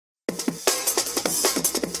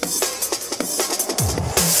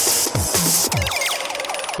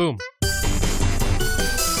Boom.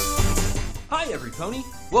 Hi, every pony.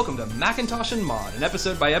 Welcome to Macintosh and Maud, an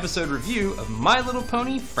episode-by-episode review of My Little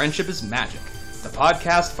Pony: Friendship is Magic, the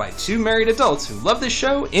podcast by two married adults who love this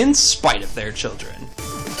show in spite of their children.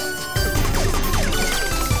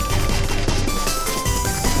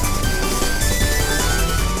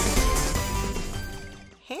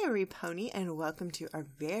 Hey, every pony, and welcome to our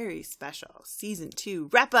very special Season 2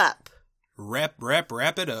 wrap-up. Wrap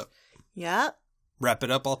it up. Yep. Wrap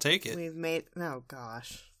it up, I'll take it. We've made... Oh,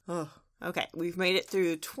 gosh. Oh. Okay, we've made it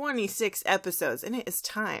through 26 episodes, and it is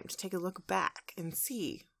time to take a look back and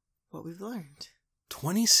see what we've learned.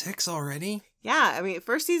 26 already? Yeah, I mean,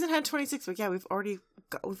 first season had 26, but yeah, we've already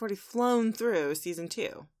flown through Season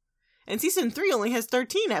 2. And Season 3 only has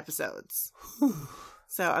 13 episodes.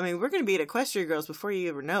 So, I mean, we're going to be at Equestria Girls before you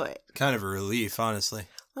ever know it. Kind of a relief, honestly.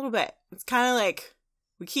 A little bit. It's kind of like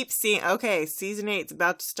we keep seeing, okay, Season 8's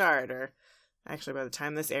about to start, or actually by the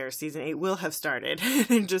time this airs, Season 8 will have started.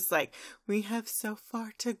 And just like, we have so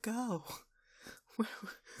far to go.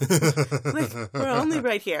 Like, we're only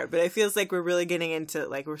right here, but it feels like we're really getting into,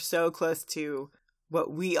 like, we're so close to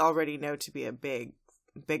what we already know to be a big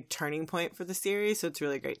turning point for the series, so it's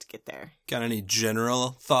really great to get there. Got any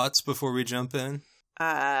general thoughts before we jump in?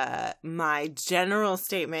 My general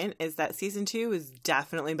statement is that Season 2 is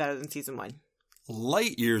definitely better than Season 1.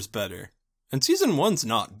 Light years better. And Season 1's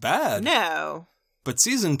not bad. No. But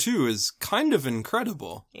Season 2 is kind of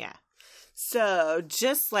incredible. Yeah. So,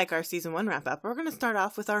 just like our Season 1 wrap-up, we're going to start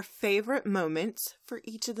off with our favorite moments for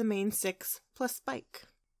each of the main 6 plus Spike.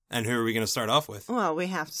 And who are we going to start off with? Well, we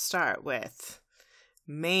have to start with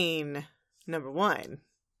main number 1,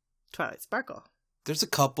 Twilight Sparkle. There's a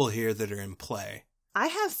couple here that are in play. I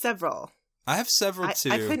have several. I have several,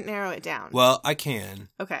 too. I couldn't narrow it down. Well, I can.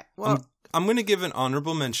 Okay, well... I'm going to give an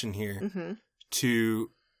honorable mention here Mm-hmm.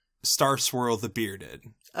 to Star Swirl the Bearded.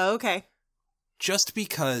 Oh, okay. Just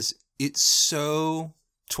because it's so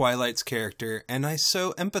Twilight's character, and I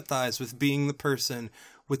so empathize with being the person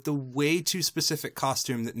with the way too specific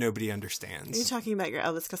costume that nobody understands. Are you talking about your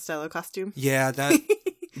Elvis Costello costume? Yeah,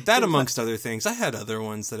 that amongst other things. I had other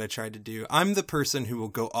ones that I tried to do. I'm the person who will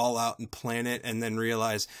go all out and plan it and then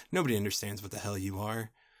realize nobody understands what the hell you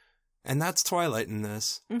are. And that's Twilight in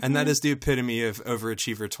this. Mm-hmm. And that is the epitome of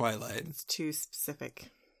overachiever Twilight. It's too specific.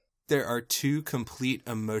 There are 2 complete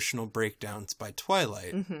emotional breakdowns by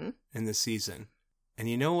Twilight mm-hmm. in this season. And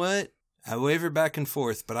you know what? I waver back and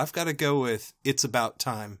forth, but I've got to go with It's About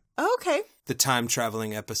Time. Oh, okay. The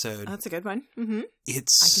time-traveling episode. That's a good one. Mm-hmm.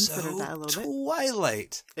 It's I consider that a little bit.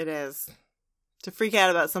 Twilight. It is. To freak out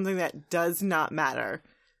about something that does not matter.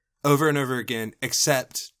 Over and over again,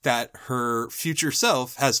 except that her future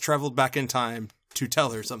self has traveled back in time to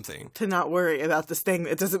tell her something. To not worry about this thing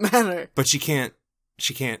that doesn't matter. But she can't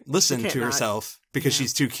listen to herself because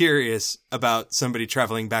she's too curious about somebody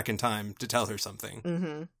traveling back in time to tell her something.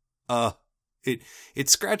 Mm-hmm. It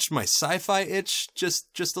scratched my sci-fi itch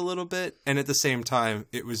just a little bit, and at the same time,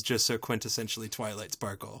 it was just so quintessentially Twilight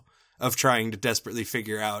Sparkle of trying to desperately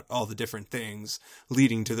figure out all the different things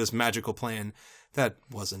leading to this magical plan that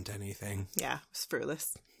wasn't anything. Yeah, it was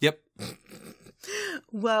fruitless. Yep.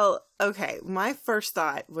 Well, okay, my first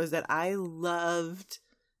thought was that I loved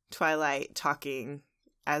Twilight talking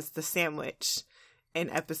as the sandwich in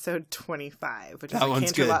episode 25, which is the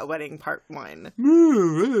Canterlot Wedding Part 1.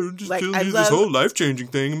 Just like, I love this whole life-changing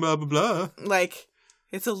thing, blah, blah, blah. Like,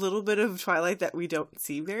 it's a little bit of Twilight that we don't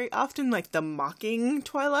see very often, like the mocking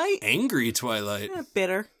Twilight. Angry Twilight. Yeah,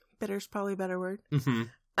 bitter. Bitter's probably a better word.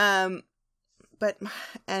 Mm-hmm.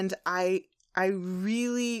 And I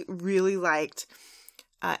really, really liked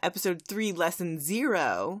episode 3, Lesson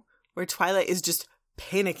 0, where Twilight is just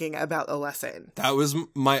panicking about a lesson. That was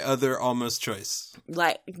my other almost choice.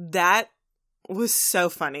 Like, that was so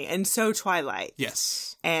funny and so Twilight.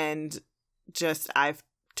 Yes. And just, I've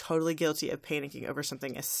totally guilty of panicking over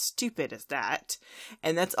something as stupid as that.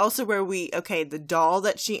 And that's also where the doll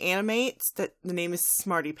that she animates, that the name is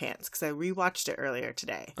Smarty Pants, because I rewatched it earlier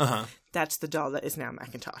today. Uh-huh. That's the doll that is now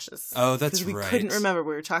Macintosh's. Oh, that's right. Because we couldn't remember.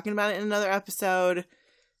 We were talking about it in another episode.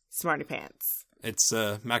 Smarty Pants. It's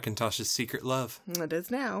Macintosh's secret love. It is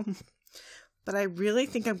now. But I really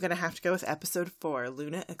think I'm going to have to go with episode 4,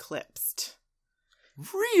 Luna Eclipsed.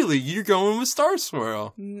 Really? You're going with Star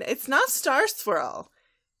Swirl? It's not Star Swirl.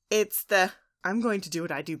 It's I'm going to do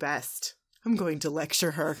what I do best. I'm going to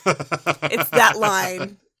lecture her. It's that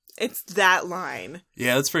line. It's that line.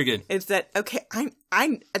 Yeah, that's pretty good. It's that, okay,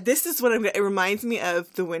 this is what it reminds me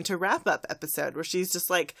of the winter wrap-up episode where she's just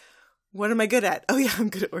like, what am I good at? Oh yeah, I'm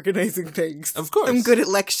good at organizing things. Of course. I'm good at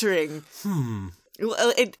lecturing.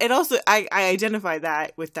 Well, it also, I identify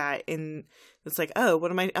that with that in, it's like, oh,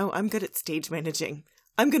 what am I, oh, I'm good at stage managing.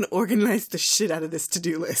 I'm going to organize the shit out of this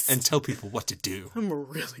to-do list. And tell people what to do. I'm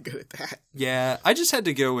really good at that. Yeah, I just had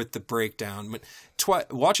to go with the breakdown.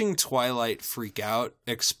 Watching Twilight freak out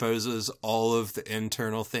exposes all of the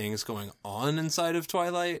internal things going on inside of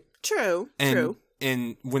Twilight. True.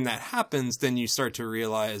 And when that happens, then you start to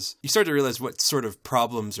realize what sort of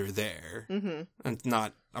problems are there. Mm-hmm.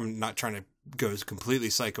 And I'm not trying to go completely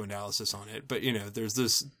psychoanalysis on it, but there's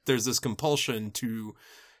this compulsion to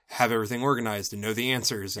have everything organized and know the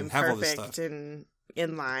answers and have all this stuff and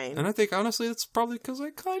in line. And I think honestly that's probably because I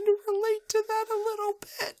kind of relate to that a little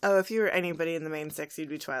bit. Oh, if you were anybody in the main six, you'd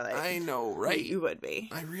be Twilight. I know, right? You would be.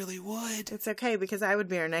 I really would. It's okay because I would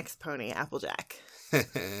be our next pony, Applejack.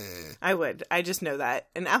 I would. I just know that.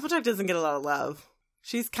 And Applejack doesn't get a lot of love.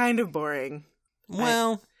 She's kind of boring.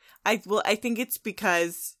 Well, I think it's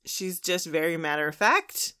because she's just very matter of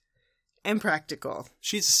fact and practical.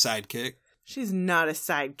 She's a sidekick. She's not a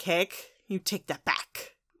sidekick. You take that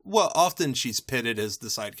back. Well, often she's pitted as the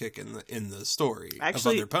sidekick in the story of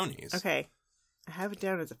other ponies. Okay, I have it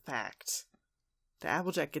down as a fact. The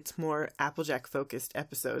Applejack gets more Applejack-focused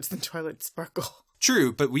episodes than Twilight Sparkle.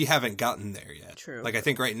 True, but we haven't gotten there yet. True. Like, I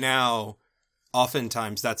think right now,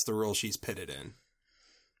 oftentimes that's the role she's pitted in.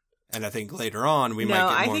 And I think later on, we might get more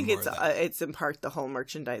and more of that. No, I think it's in part the whole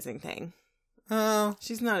merchandising thing. Oh.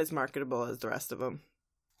 She's not as marketable as the rest of them.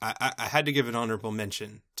 I had to give an honorable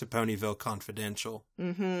mention to Ponyville Confidential.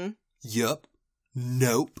 Mm-hmm. Yup.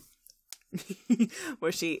 Nope.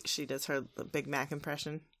 Where she does her Big Mac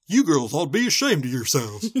impression. You girls ought to be ashamed of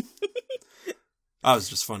yourselves. I was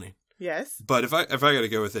just funny. Yes. But if I got to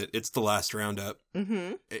go with it, it's the last roundup.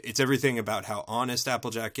 Mm-hmm. It's everything about how honest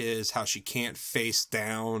Applejack is, how she can't face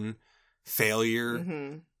down failure,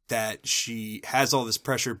 mm-hmm. that she has all this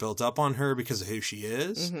pressure built up on her because of who she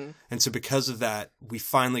is. Mm-hmm. And so because of that, we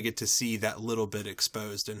finally get to see that little bit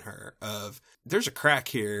exposed in her of there's a crack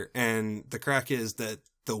here. And the crack is that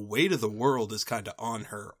the weight of the world is kind of on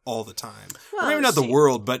her all the time. Well, or maybe not the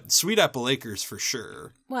world, but Sweet Apple Acres for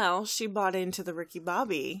sure. Well, she bought into the Ricky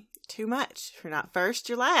Bobby too much. If you're not first,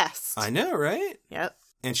 you're last. I know, right? Yep.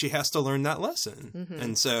 And she has to learn that lesson. Mm-hmm.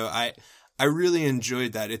 And so I really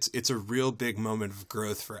enjoyed that. It's a real big moment of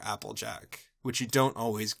growth for Applejack, which you don't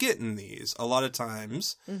always get in these. A lot of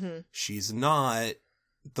times, mm-hmm. she's not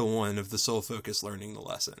the one of the sole focus learning the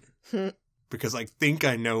lesson. Because I think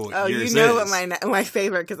I know what yours is. Oh, you know what my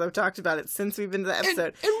favorite, because I've talked about it since we've been to the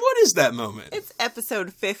episode. And what is that moment? It's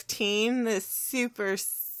episode 15, the super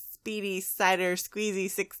speedy cider squeezy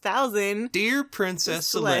 6000. Dear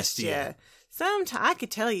Princess Celestia. Sometimes I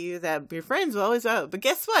could tell you that your friends will always vote, but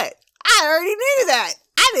guess what? I already knew that.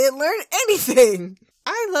 I didn't learn anything.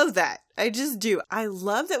 I love that. I just do. I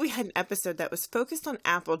love that we had an episode that was focused on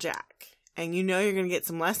Applejack. And you know you're going to get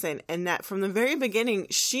some lesson. And that from the very beginning,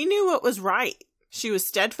 she knew what was right. She was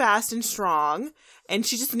steadfast and strong. And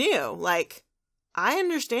she just knew, like, I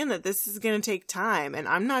understand that this is going to take time. And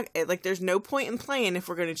I'm not, like, there's no point in playing if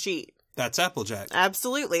we're going to cheat. That's Applejack.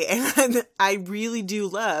 Absolutely. And I really do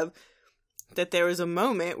love that there was a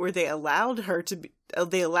moment where they allowed her to be,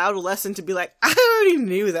 they allowed a lesson to be like, I already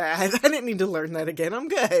knew that. I didn't need to learn that again. I'm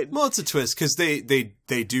good. Well, it's a twist because they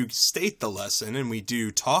do state the lesson and we do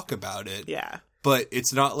talk about it. Yeah. But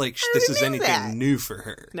it's not like this is anything new for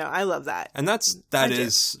her. No, I love that. And that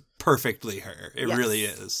is perfectly her. It really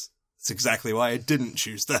is. It's exactly why I didn't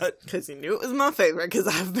choose that. Because you knew it was my favorite because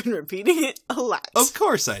I've been repeating it a lot. Of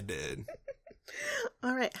course I did.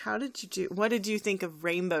 All right. What did you think of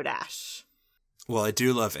Rainbow Dash? Well, I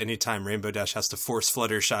do love anytime Rainbow Dash has to force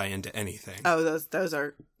Fluttershy into anything. Oh, those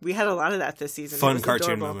are... We had a lot of that this season. Fun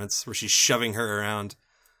cartoon moments where she's shoving her around.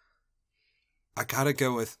 I gotta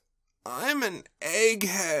go with, I'm an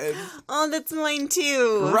egghead. Oh, that's mine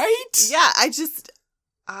too. Right? Yeah,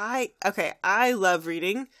 I love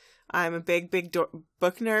reading. I'm a big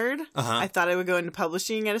book nerd. Uh-huh. I thought I would go into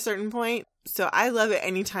publishing at a certain point. So I love it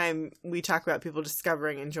anytime we talk about people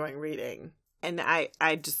discovering and enjoying reading. And I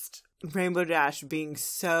just... Rainbow Dash being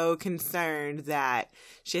so concerned that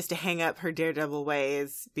she has to hang up her daredevil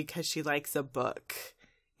ways because she likes a book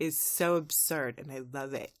is so absurd, and I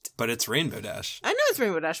love it. But it's Rainbow Dash. I know it's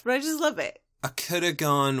Rainbow Dash, but I just love it. I could have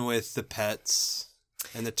gone with the pets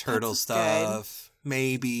and the turtle stuff. Good.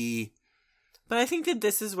 Maybe. But I think that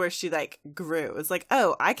this is where she, like, grew. It's like,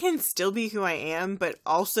 oh, I can still be who I am, but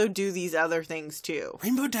also do these other things, too.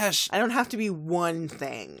 Rainbow Dash... I don't have to be one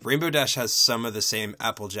thing. Rainbow Dash has some of the same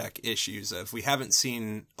Applejack issues of we haven't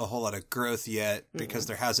seen a whole lot of growth yet because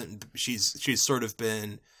there hasn't... She's sort of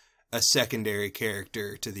been a secondary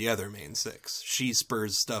character to the other main six. She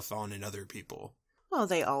spurs stuff on in other people. Well,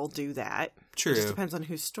 they all do that. True. It just depends on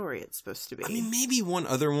whose story it's supposed to be. I mean, maybe one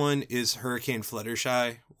other one is Hurricane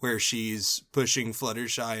Fluttershy, where she's pushing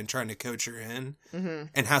Fluttershy and trying to coach her in. Mm-hmm.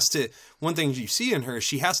 And has to, one thing you see in her,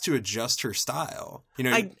 she has to adjust her style. You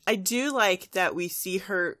know, I do like that we see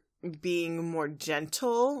her being more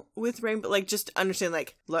gentle with Rainbow. Like, just understand,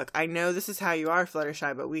 like, look, I know this is how you are,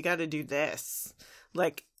 Fluttershy, but we got to do this.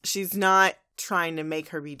 Like, she's not trying to make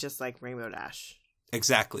her be just like Rainbow Dash.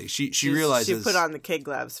 Exactly. She realizes... She put on the kid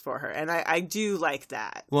gloves for her, and I do like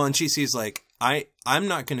that. Well, and she sees, like, I'm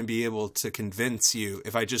not going to be able to convince you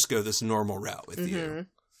if I just go this normal route with you.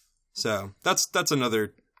 So, that's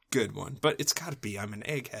another good one. But it's got to be I'm an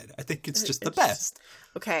egghead. I think it's just the best.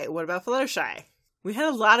 Okay, what about Fluttershy? We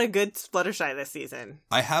had a lot of good Fluttershy this season.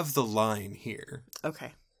 I have the line here.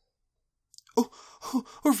 Okay. Oh,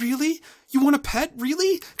 really? You want a pet?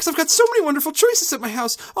 Really? Because I've got so many wonderful choices at my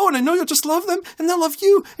house. Oh, and I know you'll just love them, and they'll love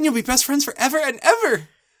you, and you'll be best friends forever and ever.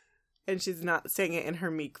 And she's not saying it in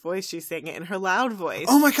her meek voice. She's saying it in her loud voice.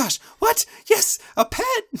 Oh my gosh. What? Yes, a pet.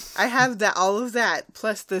 I have that, all of that,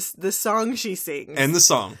 plus the song she sings. And the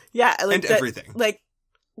song. Yeah. Like and everything. Like,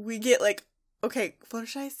 we get like, okay,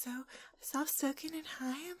 Fluttershy is so soft-spoken and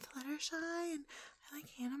high and Fluttershy, and I like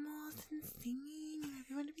animals and singing and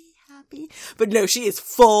everyone to be happy. But no, she is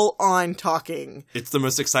full on talking. It's the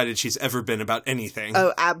most excited she's ever been about anything.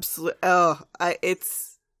 Oh, absolutely. Oh,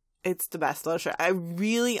 it's the best Fluttershy. I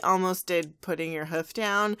really almost did Putting Your Hoof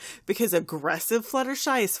Down because aggressive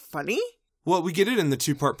Fluttershy is funny. Well, we get it in the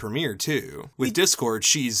 2-part premiere too. With Discord,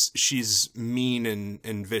 she's mean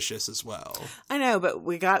and vicious as well. I know, but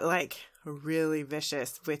we got like really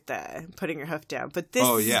vicious with Putting Your Hoof Down. But this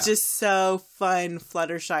is just so fun,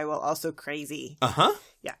 Fluttershy, while also crazy. Uh-huh.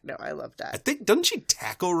 Yeah, no, I love that. I think, doesn't she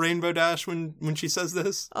tackle Rainbow Dash when she says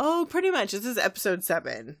this? Oh, pretty much. This is episode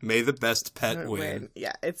 7. May the best pet win.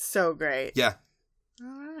 Yeah, it's so great. Yeah.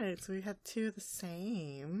 All right, so we had 2 of the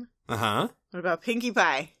same. Uh-huh. What about Pinkie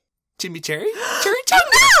Pie? Chimichurri?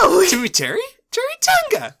 Chimichanga! No! Chimichurri?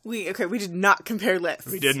 Chimichanga! We did not compare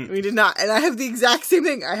lists. We didn't. We did not. And I have the exact same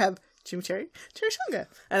thing. I have Chimichurri, Chimichanga.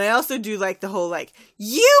 And I also do like the whole like,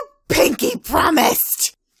 you Pinkie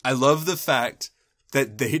promised! I love the fact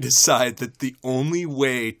that they decide that the only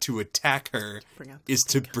way to attack her is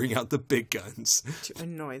to bring out the big guns. To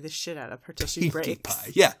annoy the shit out of her till she breaks. Pinkie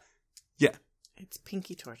Pie. Yeah. Yeah. It's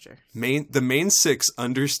Pinkie torture. The main 6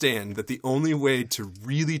 understand that the only way to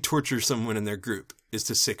really torture someone in their group is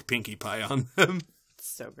to sick Pinkie Pie on them. It's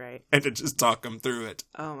so great. And to just talk them through it.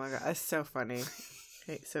 Oh my god, that's so funny.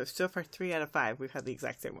 Okay, so far 3 out of 5, we've had the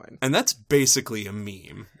exact same one. And that's basically a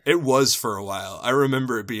meme. It was for a while. I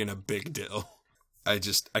remember it being a big deal. I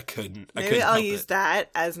couldn't. Maybe I'll use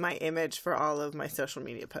that as my image for all of my social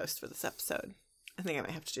media posts for this episode. I think I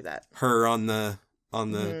might have to do that. Her on the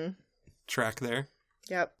track there.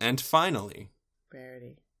 Yep. And finally,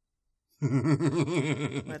 Rarity.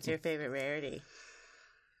 What's your favorite rarity?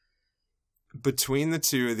 Between the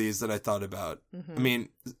 2 of these that I thought about, I mean,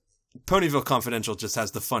 Ponyville Confidential just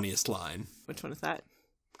has the funniest line. Which one is that?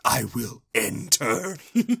 I will enter.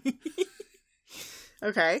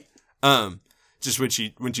 Okay. Just when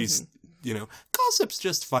she's, gossip's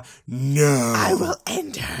just fine. No. I will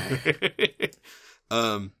enter.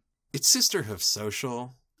 It's Sisterhood of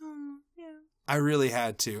Social. Yeah. I really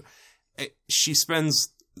had to. She spends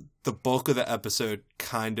the bulk of the episode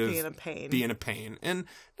kind of being a pain. And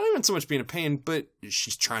not even so much being a pain, but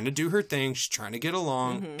she's trying to do her thing. She's trying to get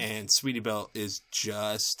along. And Sweetie Belle is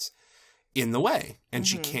just in the way. And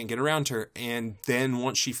she can't get around her. And then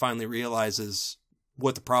once she finally realizes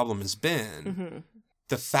what the problem has been,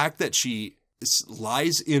 the fact that she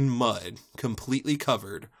lies in mud, completely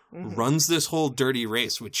covered, runs this whole dirty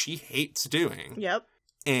race, which she hates doing. Yep.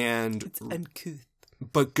 And it's uncouth.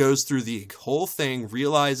 But goes through the whole thing,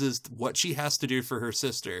 realizes what she has to do for her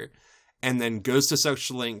sister, and then goes to such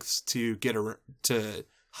lengths to get her to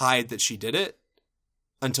hide that she did it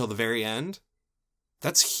until the very end.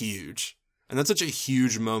 That's huge. And that's such a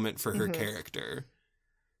huge moment for her character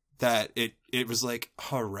that it was like,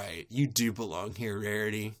 all right, you do belong here,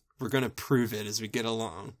 Rarity. We're going to prove it as we get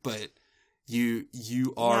along, but you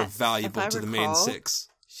are valuable to the main 6.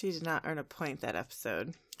 She did not earn a point that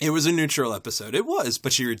episode. It was a neutral episode. It was,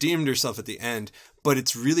 but she redeemed herself at the end. But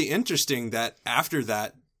it's really interesting that after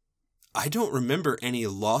that, I don't remember any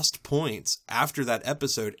lost points after that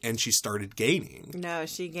episode, and she started gaining. No,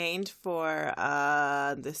 she gained for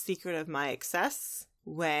The Secret of My Excess.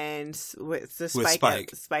 With the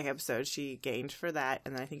Spike episode, she gained for that,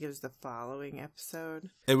 and I think it was the following episode.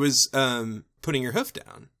 It was Putting Your Hoof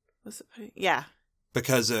Down. Was it yeah.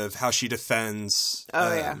 Because of how she defends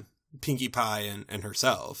Pinkie Pie and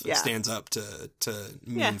herself. Yeah. It stands up to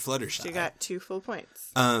mean Fluttershy. She got 2 full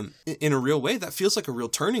points. In a real way, that feels like a real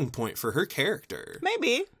turning point for her character.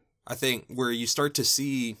 Maybe. I think where you start to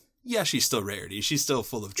see, yeah, she's still Rarity. She's still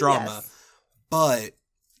full of drama. Yes. But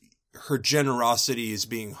her generosity is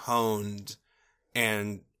being honed,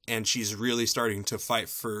 and she's really starting to fight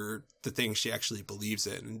for the things she actually believes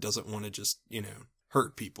in and doesn't want to just,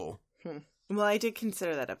 hurt people. Well, I did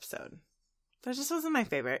consider that episode. But it just wasn't my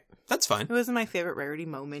favorite. That's fine. It wasn't my favorite Rarity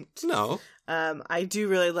moment. No. I do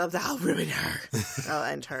really love that I'll ruin her. I'll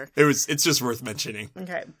end her. It's just worth mentioning.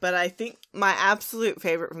 Okay, but I think my absolute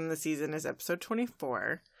favorite from the season is episode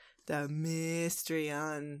 24. The mystery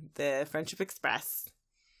on the Friendship Express.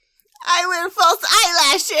 I wear false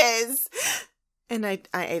eyelashes! And I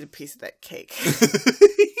ate a piece of that cake.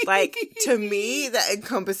 Like, to me, that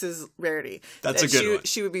encompasses Rarity. That's a good one.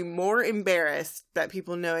 She would be more embarrassed that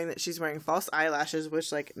people knowing that she's wearing false eyelashes,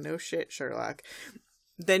 which, like, no shit, Sherlock,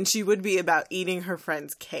 than she would be about eating her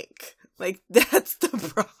friend's cake. Like, that's the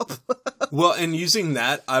problem. Well, and using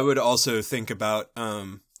that, I would also think about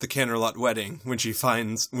the Canterlot wedding when she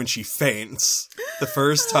faints the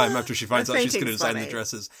first time after she finds out she's going to design the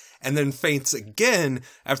dresses, and then faints again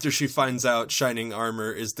after she finds out Shining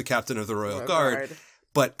Armor is the captain of the Royal Guard.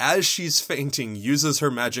 But as she's fainting, uses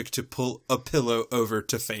her magic to pull a pillow over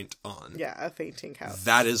to faint on. Yeah, a fainting couch.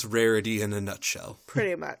 That is Rarity in a nutshell.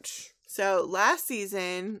 Pretty much. So last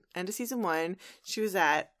season, end of season 1, she was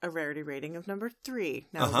at a Rarity rating of number 3.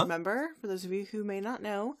 Now remember, for those of you who may not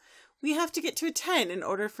know, we have to get to a 10 in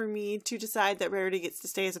order for me to decide that Rarity gets to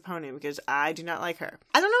stay as a pony, because I do not like her.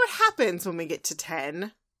 I don't know what happens when we get to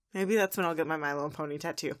 10. Maybe that's when I'll get my Little Pony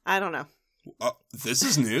tattoo. I don't know. This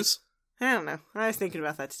is news. I don't know. I was thinking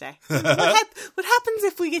about that today. What happens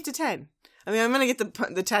if we get to 10? I mean, I'm going to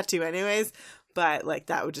get the tattoo anyways, but like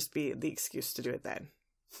that would just be the excuse to do it then.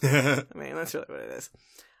 I mean, that's really what it is.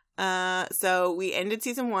 So we ended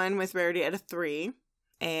season 1 with Rarity at a 3,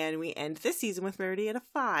 and we end this season with Rarity at a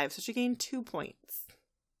 5, so she gained 2 points.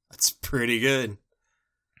 That's pretty good.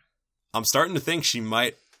 I'm starting to think she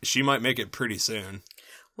might make it pretty soon.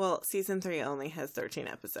 Well, season 3 only has 13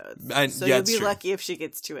 episodes. So yeah, you'll be true. lucky if she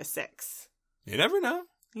gets to a 6. You never know.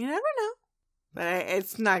 You never know. But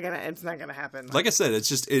it's not gonna happen. Like I said, it's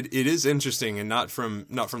just it is interesting, and not from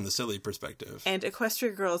the silly perspective. And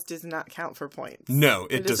Equestria Girls does not count for points. No,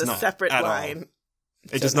 it does not. It's a separate at line.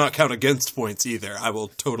 All. It does not count against points either. I will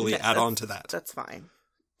totally add on to that. That's fine.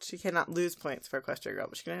 She cannot lose points for Equestria Girl,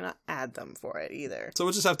 but she cannot add them for it either. So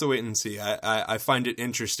we'll just have to wait and see. I find it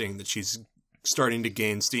interesting that she's starting to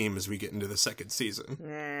gain steam as we get into the second season.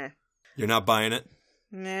 Nah. You're not buying it?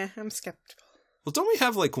 Nah, I'm skeptical. Well, don't we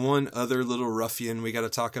have like one other little ruffian we got to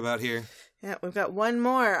talk about here? Yeah, we've got one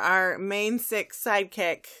more. Our main 6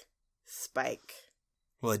 sidekick, Spike.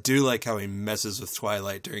 Well, I do like how he messes with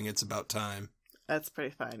Twilight during It's About Time. That's pretty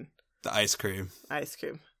fun. The ice cream. Ice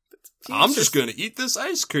cream. I'm just going to eat this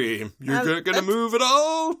ice cream. You're going to move it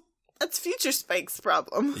all? That's future Spike's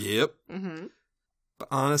problem. Yep. Mm-hmm. But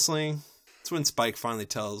honestly, it's when Spike finally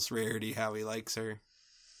tells Rarity how he likes her.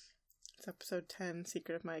 It's episode 10,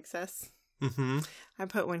 Secret of My Excess. Mm-hmm. I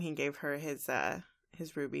put when he gave her his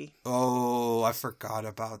ruby. Oh, I forgot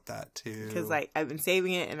about that too. Because like I've been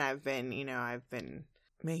saving it, and I've been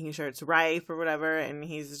making sure it's ripe or whatever, and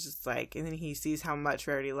he's just like, and then he sees how much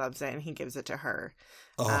Rarity loves it, and he gives it to her.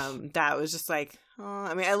 Oh. That was just like, oh,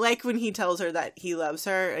 I mean, I like when he tells her that he loves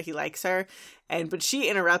her, or he likes her, but she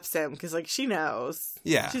interrupts him because like she knows,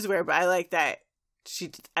 she's aware. But I like that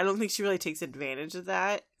I don't think she really takes advantage of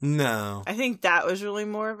that. No, I think that was really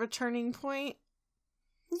more of a turning point.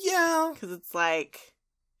 Yeah, because it's like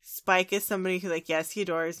Spike is somebody who, like, yes, he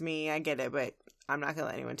adores me, I get it, but I'm not gonna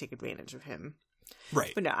let anyone take advantage of him.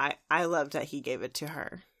 Right. But no, I loved that he gave it to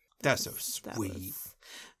her. That's so sweet.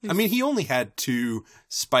 I mean, he only had 2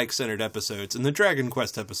 Spike-centered episodes, and the Dragon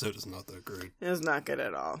Quest episode is not that great. It was not good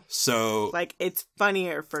at all. So, like, it's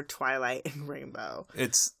funnier for Twilight and Rainbow.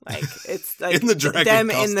 It's like in the dragon them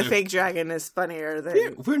costume. in the fake dragon is funnier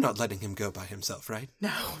than we're not letting him go by himself, right?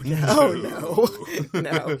 No.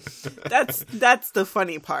 That's the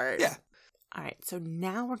funny part. Yeah. All right, so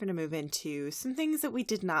now we're going to move into some things that we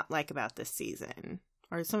did not like about this season,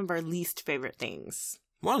 or some of our least favorite things.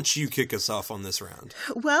 Why don't you kick us off on this round?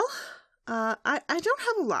 Well, I don't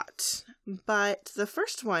have a lot, but the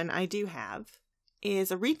first one I do have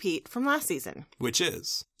is a repeat from last season. Which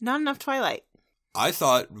is? Not enough Twilight. I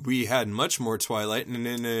thought we had much more Twilight and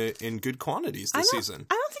in good quantities this season.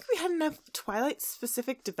 I don't think we had enough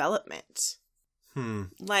Twilight-specific development.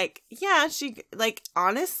 Like, yeah,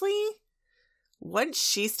 honestly, once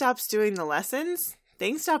she stops doing the lessons,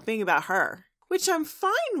 things stop being about her. which I'm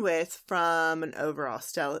fine with from an overall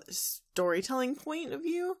storytelling point of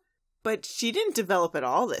view. But she didn't develop at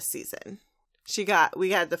all this season.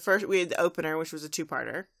 We had the opener, which was a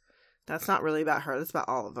 2-parter. That's not really about her. That's about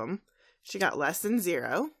all of them. She got Less Than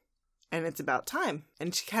Zero, and it's about time.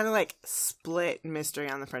 And she kind of like split Mystery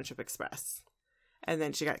on the Friendship Express. And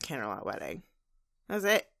then she got Candlelight Wedding. That's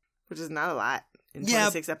it, which is not a lot in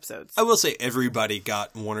 26 episodes. I will say everybody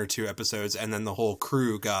got 1 or 2 episodes, and then the whole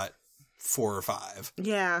crew got 4 or 5.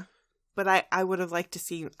 Yeah, but I would have liked to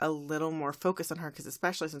see a little more focus on her, because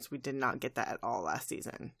especially since we did not get that at all last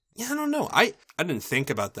season. Yeah, I don't know. I didn't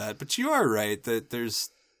think about that, but you are right that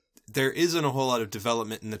there isn't a whole lot of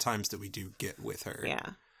development in the times that we do get with her.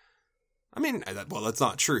 Yeah. I mean, well, that's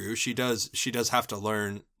not true. She does have to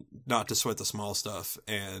learn not to sweat the small stuff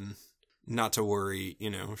and not to worry,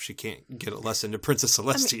 if she can't get a lesson to Princess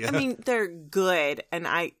Celestia. I mean, they're good, and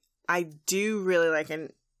I do really like,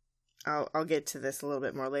 and I'll get to this a little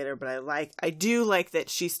bit more later, but I do like that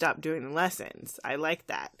she stopped doing the lessons. I like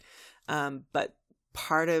that. But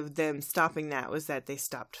part of them stopping that was that they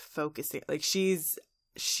stopped focusing. Like,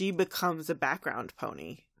 she becomes a background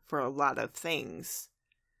pony for a lot of things.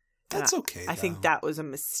 That's okay, I think that was a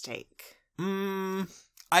mistake.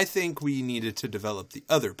 I think we needed to develop the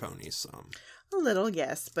other ponies some. A little,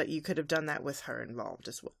 yes, but you could have done that with her involved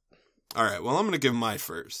as well. All right, well, I'm going to give my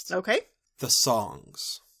first. Okay. The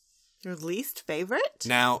songs. Your least favorite?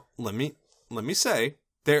 Now, let me say,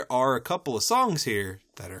 there are a couple of songs here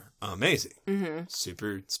that are amazing. Mm-hmm.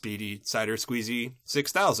 Super Speedy Cider Squeezy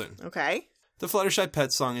 6000. Okay. The Fluttershy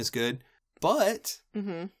Pet song is good, but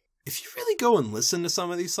if you really go and listen to some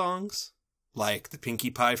of these songs, like the Pinkie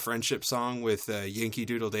Pie Friendship song with Yankee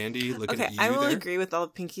Doodle Dandy, looking at you I will there. agree with all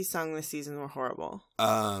the Pinkie songs this season were horrible.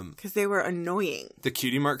 Because they were annoying. The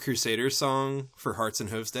Cutie Mark Crusaders song for Hearts and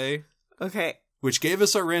Hooves Day. Okay. Which gave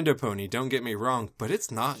us our Rando Pony, don't get me wrong, but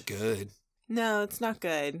it's not good. No, it's not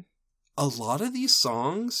good. A lot of these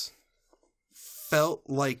songs felt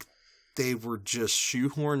like they were just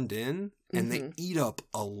shoehorned in, and they eat up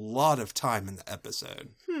a lot of time in the episode.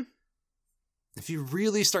 If you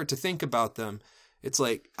really start to think about them, it's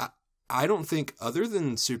like, I don't think, other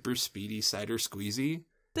than Super Speedy Cider Squeezy...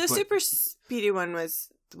 Super Speedy one was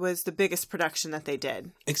the biggest production that they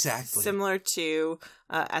did. Exactly. Similar to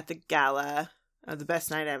at the gala of the Best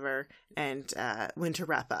Night Ever and Winter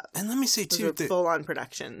Wrap Up. And let me say, too, the full-on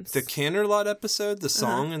productions. The Canterlot episode, the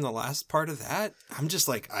song in the last part of that, I'm just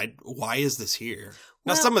like, why is this here?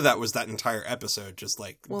 Now, some of that was that entire episode, just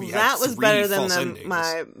like, we had that was 3 better than false endings.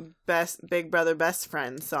 my Big Brother Best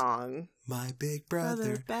Friend song. My big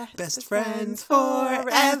brother, best friends friends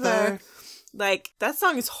forever. Like, that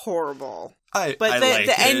song is horrible. But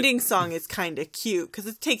the ending song is kind of cute because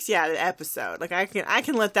it takes you out of the episode. Like, I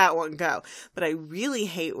can let that one go. But I really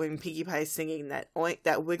hate when Pinkie Pie is singing that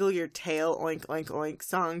wiggle your tail oink oink oink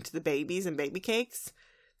song to the babies and baby cakes.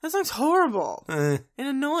 That song's horrible and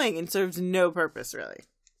annoying and serves no purpose, really.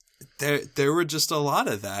 There were just a lot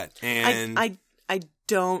of that, and I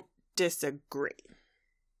don't disagree.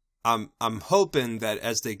 I'm hoping that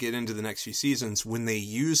as they get into the next few seasons, when they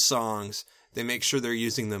use songs, they make sure they're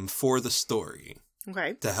using them for the story.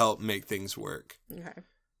 Okay. To help make things work. Okay.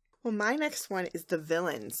 Well, my next one is the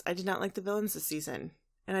villains. I did not like the villains this season.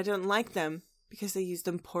 And I don't like them because they used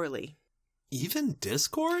them poorly. Even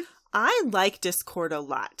Discord? I like Discord a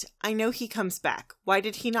lot. I know he comes back. Why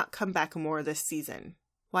did he not come back more this season?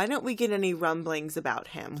 Why don't we get any rumblings about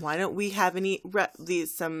him? Why don't we have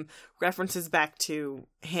some references back to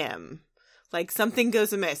him? Like, something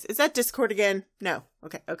goes amiss. Is that Discord again? No.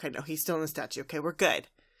 Okay, no, he's still in the statue. Okay, we're good.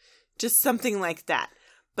 Just something like that.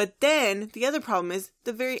 But then, the other problem is,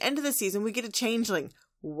 the very end of the season, we get a changeling.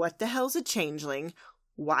 What the hell's a changeling?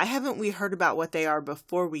 Why haven't we heard about what they are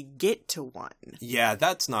before we get to one? Yeah,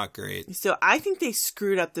 that's not great. So I think they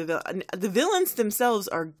screwed up the villain. The villains themselves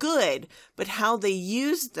are good, but how they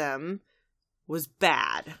used them was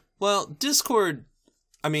bad. Well, Discord,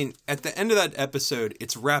 I mean, at the end of that episode,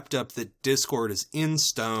 it's wrapped up that Discord is in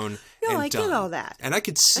stone. No, and I done. get all that. And I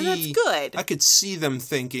could see... And that's good. I could see them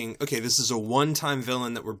thinking, okay, this is a one-time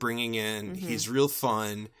villain that we're bringing in. Mm-hmm. He's real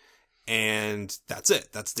fun. And that's it.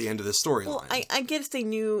 That's the end of the storyline. Well, I guess they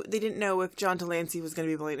didn't know if John Delancey was going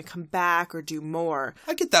to be willing to come back or do more.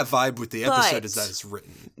 I get that vibe with the episode as that it's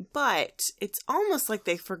written. But it's almost like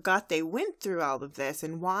they forgot they went through all of this,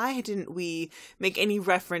 and why didn't we make any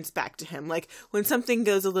reference back to him? Like, when something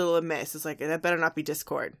goes a little amiss, it's like, that better not be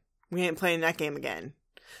Discord. We ain't playing that game again.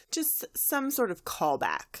 Just some sort of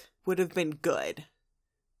callback would have been good.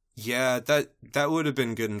 Yeah, that would have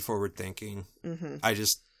been good and forward thinking. Mm-hmm.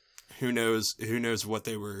 Who knows what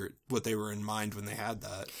they were in mind when they had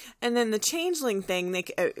that. And then the changeling thing,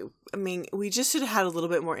 we just should have had a little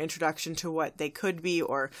bit more introduction to what they could be,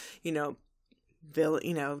 or,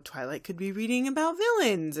 Twilight could be reading about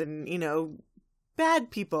villains and,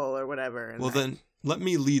 bad people or whatever. Well, then let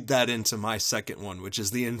me lead that into my second one, which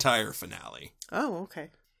is the entire finale. Oh, okay.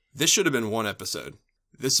 This should have been one episode.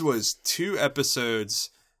 This was 2 episodes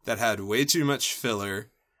that had way too much filler.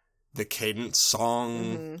 The Cadence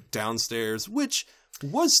song downstairs, which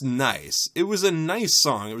was nice. It was a nice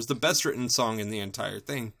song. It was the best written song in the entire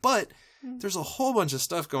thing. But there's a whole bunch of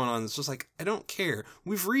stuff going on that's just like, I don't care.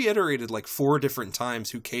 We've reiterated like 4 different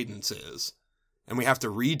times who Cadence is. And we have to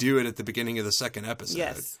redo it at the beginning of the second episode.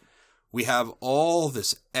 Yes. We have all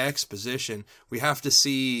this exposition. We have to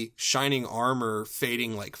see Shining Armor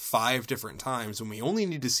fading like 5 different times when we only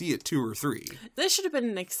need to see it 2 or 3. This should have been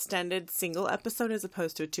an extended single episode as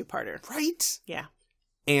opposed to a 2-parter. Right? Yeah.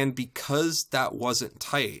 And because that wasn't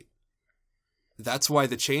tight, that's why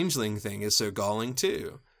the Changeling thing is so galling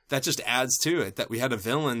too. That just adds to it, that we had a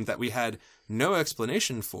villain that we had no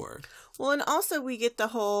explanation for. Well, and also we get the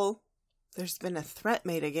whole, there's been a threat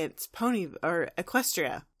made against Pony or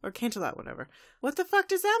Equestria or Canterlot, whatever. What the fuck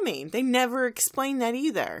does that mean? They never explain that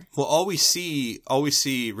either. Well, all we see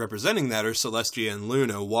representing that are Celestia and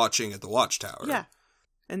Luna watching at the Watchtower. Yeah.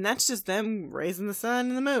 And that's just them raising the sun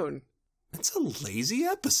and the moon. It's a lazy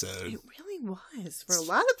episode. It really was. For a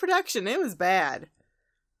lot of production, it was bad.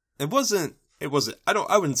 It wasn't, I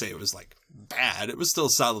wouldn't say it was like bad. It was still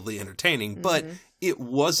solidly entertaining, but it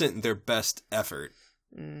wasn't their best effort.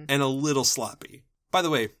 And a little sloppy. By the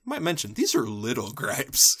way, might mention, these are little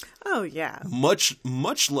gripes. Oh, yeah. Much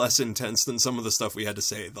less intense than some of the stuff we had to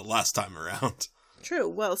say the last time around. True.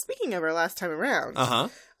 Well, speaking of our last time around,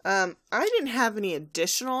 I didn't have any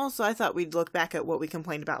additional, so I thought we'd look back at what we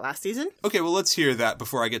complained about last season. Okay, well, let's hear that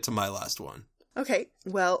before I get to my last one. Okay,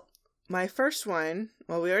 well, my first one,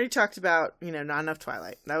 we already talked about, not enough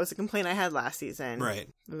Twilight. That was a complaint I had last season. Right.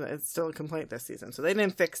 It's still a complaint this season, so they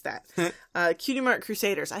didn't fix that. Cutie Mark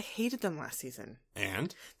Crusaders, I hated them last season.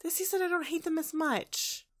 And? This season, I don't hate them as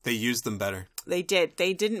much. They used them better. They did.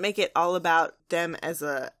 They didn't make it all about them as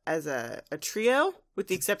a trio, with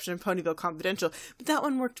the exception of Ponyville Confidential, but that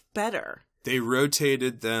one worked better. They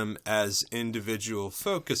rotated them as individual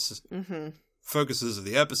focuses of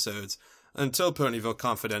the episodes until Ponyville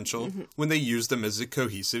Confidential, when they used them as a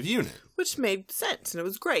cohesive unit. Which made sense, and it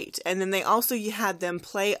was great. And then you had them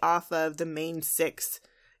play off of the main 6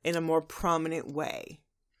 in a more prominent way.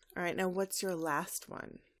 All right, now what's your last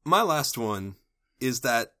one? My last one is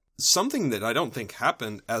that something that I don't think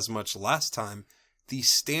happened as much last time, the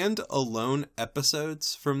stand-alone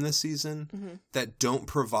episodes from this season that don't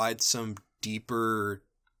provide some deeper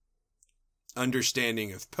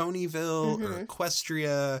understanding of Ponyville or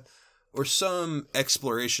Equestria or some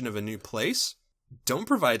exploration of a new place, don't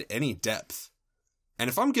provide any depth. And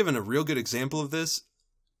if I'm given a real good example of this,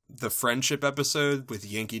 the friendship episode with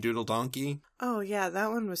Yankee Doodle Donkey. Oh, yeah,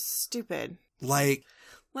 that one was stupid. Like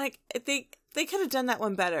they could have done that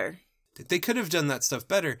one better. They could have done that stuff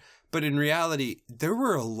better, but in reality, there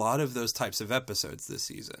were a lot of those types of episodes this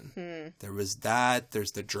season. There was that,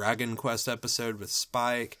 there's the Dragon Quest episode with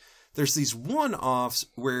Spike. There's these one-offs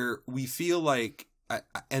where we feel like,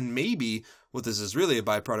 and maybe what this is really a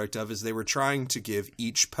byproduct of, is they were trying to give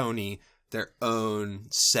each pony their own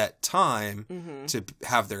set time to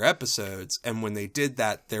have their episodes, and when they did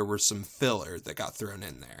that, there were some filler that got thrown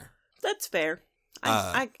in there. That's fair.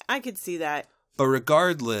 I could see that. But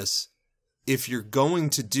regardless, if you're going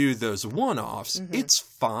to do those one-offs, it's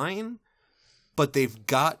fine, but they've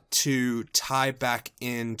got to tie back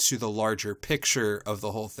into the larger picture of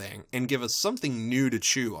the whole thing and give us something new to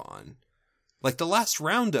chew on. Like the last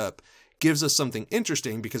roundup gives us something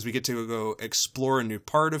interesting because we get to go explore a new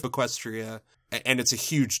part of Equestria, and it's a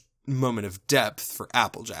huge moment of depth for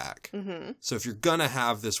Applejack. So if you're gonna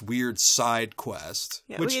have this weird side quest,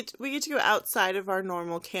 we get to go outside of our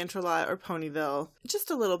normal Canterlot or Ponyville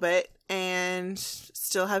just a little bit and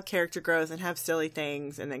still have character growth and have silly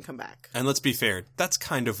things and then come back. And let's be fair, that's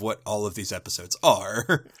kind of what all of these episodes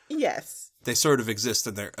are. Yes. They sort of exist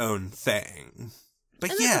in their own thing.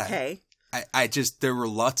 But and yeah. That's okay. I just, there were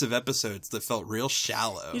lots of episodes that felt real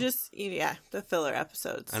shallow. The filler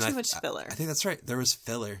episodes. Too much filler. I think that's right. There was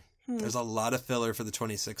filler. There's a lot of filler for the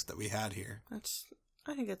 26th that we had here.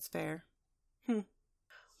 I think it's fair.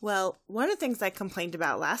 Well, one of the things I complained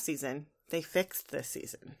about last season, they fixed this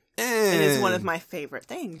season. And it's one of my favorite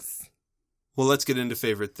things. Well, let's get into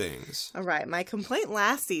favorite things. All right, my complaint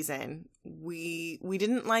last season, we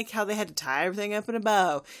didn't like how they had to tie everything up in a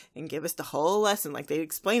bow and give us the whole lesson. Like, they'd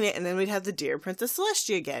explain it, and then we'd have the Dear Princess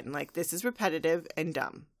Celestia again. Like, this is repetitive and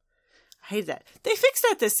dumb. I hated that. They fixed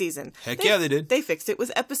that this season. Heck yeah, they did. They fixed it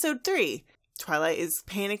with episode 3. Twilight is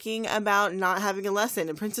panicking about not having a lesson,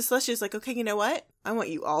 and Princess Celestia is like, okay, you know what? I want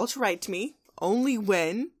you all to write to me only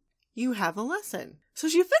when you have a lesson. So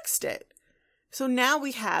she fixed it. So now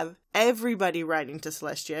we have everybody writing to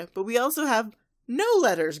Celestia, but we also have no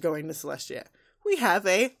letters going to Celestia. We have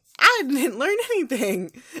I didn't learn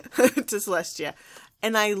anything to Celestia.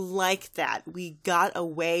 And I like that. We got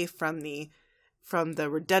away from the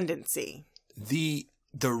redundancy. The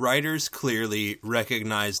writers clearly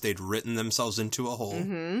recognized they'd written themselves into a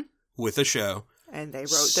hole with a show. And they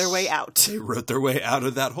wrote their way out. They wrote their way out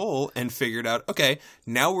of that hole and figured out, okay,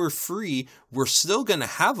 now we're free. We're still going to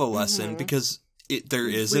have a lesson because there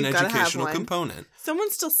is an educational component.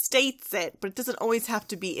 Someone still states it, but it doesn't always have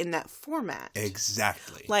to be in that format.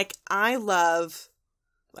 Exactly. Like, I love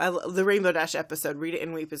the Rainbow Dash episode, Read It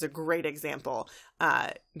and Weep, is a great example.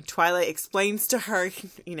 Twilight explains to her,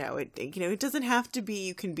 it doesn't have to be,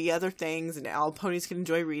 you can be other things, and all ponies can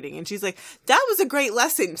enjoy reading. And she's like, that was a great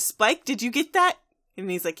lesson. Spike, did you get that? And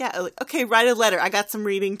he's like, yeah. Like, okay, write a letter. I got some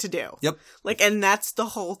reading to do. Yep. Like, and that's the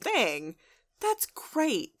whole thing. That's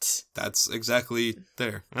great. That's exactly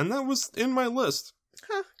there. And that was in my list.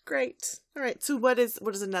 Huh, great. All right, so what is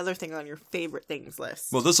another thing on your favorite things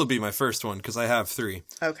list? Well, this will be my first one because I have 3.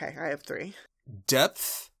 Okay, I have 3.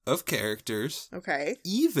 Depth of characters. Okay.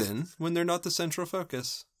 Even when they're not the central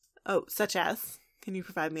focus. Oh, such as? Can you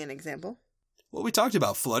provide me an example? Well, we talked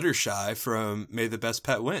about Fluttershy from May the Best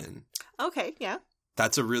Pet Win. Okay, yeah.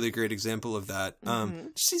 That's a really great example of that.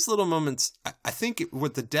 Just these little moments. I think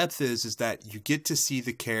what the depth is that you get to see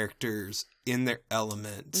the characters in their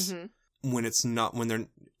element when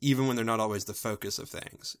they're not always the focus of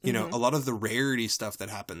things. You know, a lot of the Rarity stuff that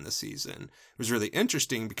happened this season was really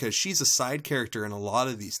interesting because she's a side character in a lot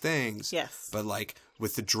of these things. Yes. But like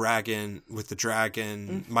with the dragon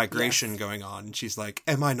migration going on, and she's like,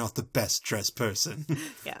 am I not the best dressed person?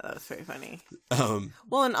 Yeah, that was very funny.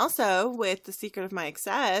 Well, and also with The Secret of My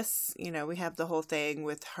Excess, we have the whole thing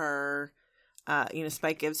with her.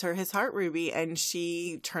 Spike gives her his heart ruby and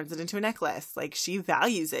she turns it into a necklace. Like, she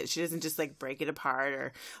values it. She doesn't just like break it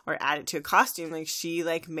apart or add it to a costume. Like, she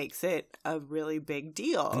like makes it a really big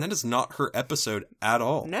deal. And that is not her episode at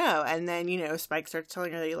all. No. And then, Spike starts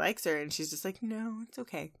telling her that he likes her and she's just like, no, it's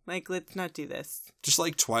okay. Like, let's not do this. Just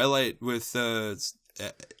like Twilight with,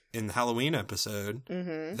 in the Halloween episode.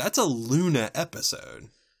 That's a Luna episode.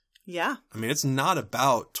 Yeah. I mean, it's not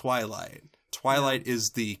about Twilight. Twilight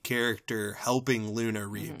is the character helping Luna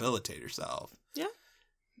rehabilitate herself. Yeah.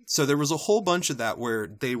 So there was a whole bunch of that where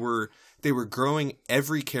they were growing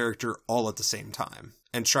every character all at the same time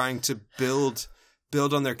and trying to build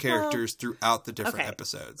on their characters throughout the different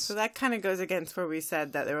episodes. So that kind of goes against where we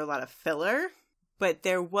said that there were a lot of filler, but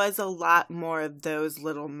there was a lot more of those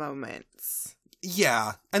little moments.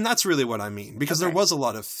 Yeah, and that's really what I mean, because there was a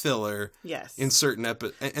lot of filler in certain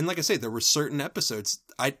episodes. And like I say, there were certain episodes,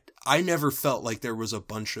 I never felt like there was a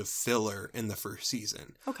bunch of filler in the first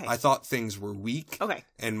season. Okay. I thought things were weak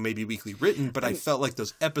and maybe weakly written, but I felt like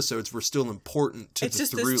those episodes were still important to the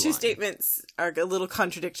through line. It's just those 2 statements are a little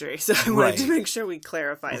contradictory, so I wanted to make sure we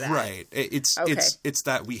clarify that. Right. It's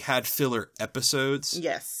that we had filler episodes.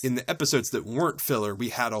 Yes. In the episodes that weren't filler, we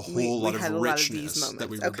had a whole lot of richness that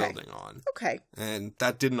we were building on. Okay. And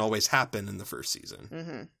that didn't always happen in the first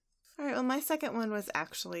season. All right, well, my second one was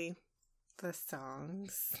actually the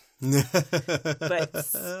songs. But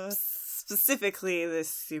specifically the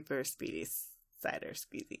Super Speedy Cider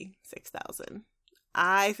Squeezy 6000.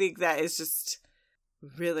 I think that is just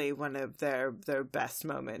really one of their best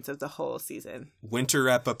moments of the whole season. Winter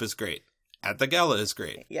wrap-up is great. At the Gala is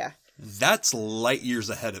great. Yeah. That's light years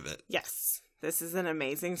ahead of it. Yes. This is an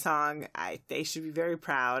amazing song. They should be very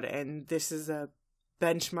proud, and this is a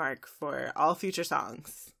benchmark for all future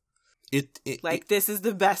songs. This is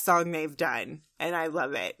the best song they've done, and I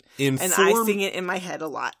love it. I sing it in my head a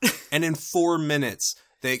lot. And in 4 minutes,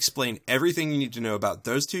 they explain everything you need to know about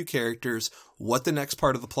those 2 characters, what the next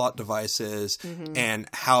part of the plot device is, and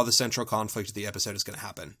how the central conflict of the episode is going to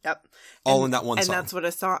happen. Yep. All in that one song. And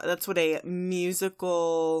that's what a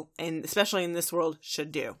musical, and especially in this world,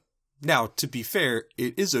 should do. Now, to be fair,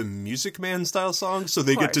 it is a Music Man style song, so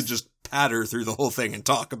they get to just patter through the whole thing and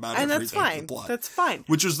talk about everything. And that's fine. That's fine.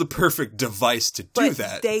 Which is the perfect device to do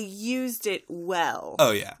that. They used it well. Oh,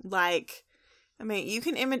 yeah. Like, I mean, you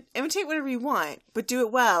can imitate whatever you want, but do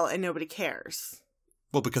it well and nobody cares.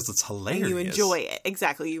 Well, because it's hilarious. And you enjoy it.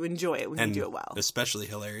 Exactly. You enjoy it when you do it well. Especially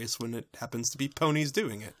hilarious when it happens to be ponies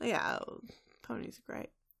doing it. Yeah. Ponies are great.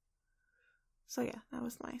 So yeah, that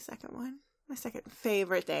was my second one. My second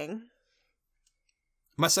favorite thing.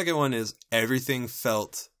 My second one is everything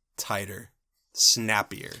felt tighter,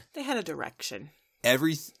 snappier. They had a direction.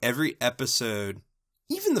 Every episode,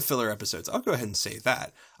 even the filler episodes, I'll go ahead and say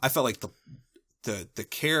that. I felt like the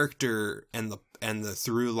character and the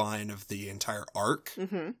through line of the entire arc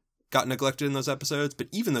got neglected in those episodes, but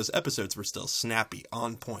even those episodes were still snappy,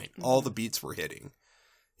 on point. All the beats were hitting.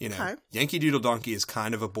 You know, Okay. Yankee Doodle Donkey is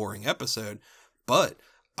kind of a boring episode, but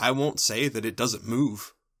I won't say that it doesn't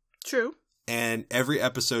move. True. And every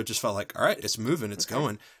episode just felt like, all right, it's moving, it's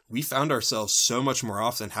going. We found ourselves so much more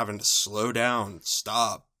often having to slow down,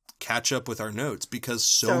 stop, catch up with our notes because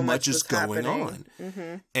so much is going on.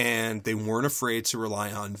 And they weren't afraid to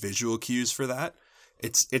rely on visual cues for that.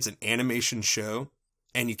 It's an animation show,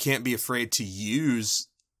 and you can't be afraid to use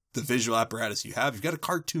the visual apparatus you have. You've got a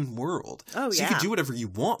cartoon world. Oh, so you can do whatever you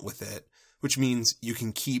want with it, which means you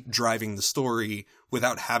can keep driving the story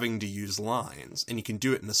without having to use lines, and you can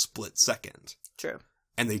do it in a split second. True.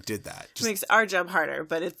 And they did that. It makes our job harder,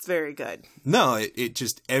 but it's very good. No, it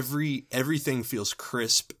just everything feels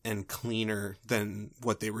crisp and cleaner than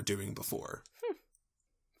what they were doing before.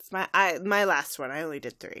 It's my last one. I only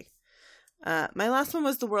did 3. My last one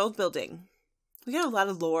was the world building. We got a lot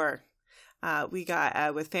of lore. We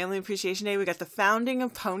got with Family Appreciation Day, we got the founding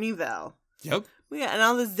of Ponyville. Yep. And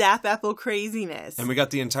all the Zap Apple craziness. And we got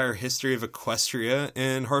the entire history of Equestria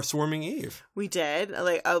in Hearthwarming Eve. We did,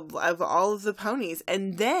 like, of all of the ponies.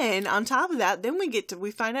 And then, on top of that, then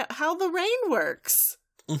we find out how the rain works.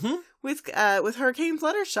 With Hurricane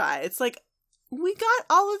Fluttershy. It's like, we got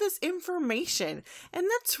all of this information, and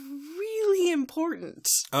that's really important.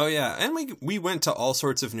 Oh, yeah. And we went to all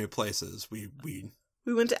sorts of new places. We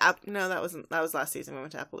went to, no, that was last season. We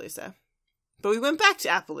went to Appaloosa. But we went back to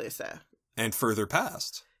Appaloosa. And further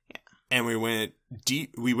past. Yeah. And we went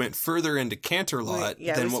deep. We went further into Canterlot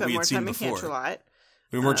than what we had seen before.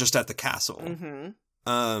 We weren't just at the castle. You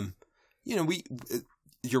know,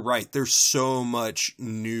 you're right. There's so much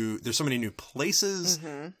new. There's so many new places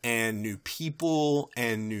and new people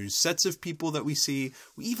and new sets of people that we see.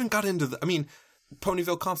 We even got into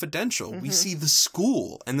Ponyville Confidential. We see the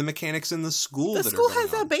school and the mechanics in the school. The school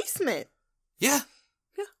has a basement. Yeah.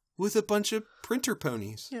 With a bunch of printer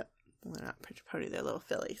ponies. Yep. Well, they're not printer pony, they're little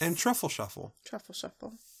fillies. And Truffle Shuffle. Truffle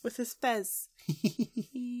Shuffle. With his fez.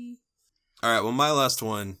 Alright, well, my last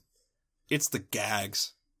one, it's the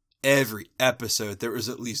gags. Every episode, there was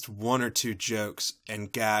at least 1 or 2 jokes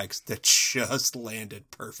and gags that just landed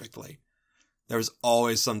perfectly. There was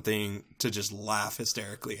always something to just laugh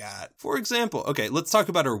hysterically at. For example, okay, let's talk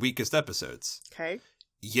about our weakest episodes. Okay.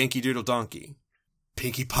 Yankee Doodle Donkey.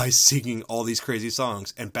 Pinkie Pie singing all these crazy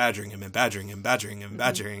songs and badgering him and badgering him, badgering him,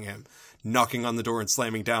 badgering him, knocking on the door and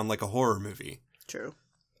slamming down like a horror movie. True.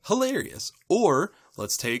 Hilarious. Or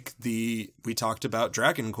let's take we talked about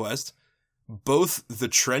Dragon Quest, both the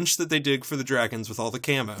trench that they dig for the dragons with all the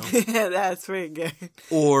camo. That's pretty good.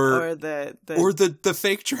 Or the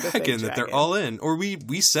fake dragon that they're all in. Or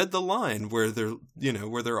we said the line where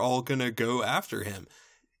they're all gonna go after him.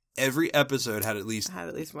 Every episode had at least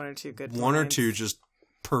 1 or 2 good one lines. or 2 just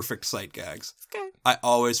perfect sight gags. Okay. I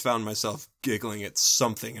always found myself giggling at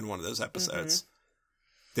something in one of those episodes.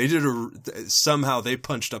 They did somehow they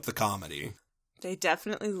punched up the comedy. They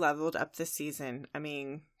definitely leveled up this season. I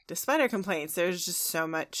mean, despite our complaints, there's just so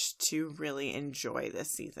much to really enjoy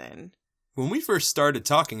this season. When we first started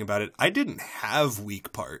talking about it, I didn't have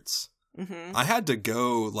weak parts. I had to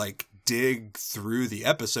go dig through the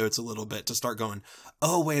episodes a little bit to start going,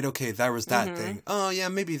 oh wait, okay, there was that thing. Oh yeah,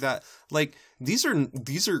 maybe that. These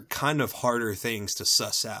are kind of harder things to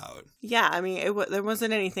suss out. Yeah, I mean, there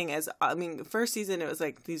wasn't anything first season it was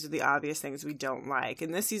like, these are the obvious things we don't like.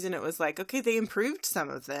 And this season it was like, okay, they improved some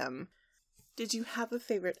of them. Did you have a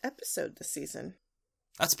favorite episode this season?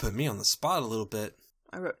 That's put me on the spot a little bit.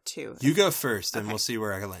 I wrote 2. You go first and we'll see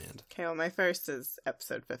where I land. Okay, well, my first is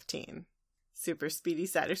episode 15. Super Speedy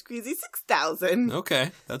Cider Squeezy 6000.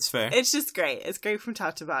 Okay, that's fair. It's just great. It's great from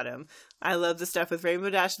top to bottom. I love the stuff with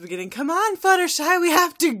Rainbow Dash at the beginning. Come on, Fluttershy, we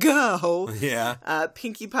have to go. Yeah.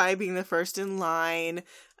 Pinkie Pie being the first in line.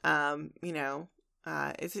 Can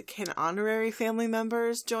honorary family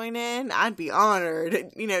members join in? I'd be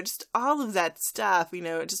honored. Just all of that stuff,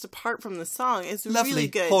 just apart from the song. It's lovely, really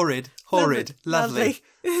good. Horrid, lovely.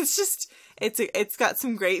 It's just, it's got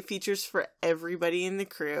some great features for everybody in the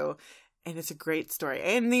crew. And it's a great story.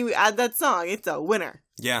 And then we add that song. It's a winner.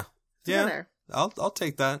 Yeah. It's a winner. I'll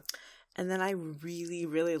take that. And then I really,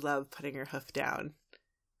 really love Putting Her Hoof Down.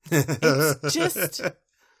 It's just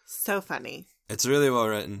so funny. It's really well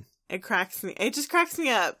written. It just cracks me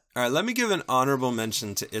up. All right, let me give an honorable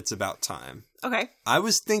mention to It's About Time. Okay. I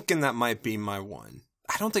was thinking that might be my one.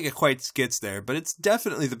 I don't think it quite gets there, but it's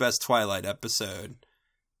definitely the best Twilight episode.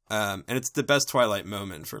 And it's the best Twilight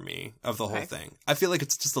moment for me of the whole thing. I feel like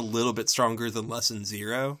it's just a little bit stronger than Lesson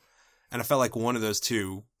Zero. And I felt like one of those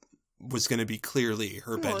two was going to be clearly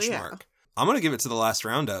her benchmark. Yeah. I'm going to give it to the last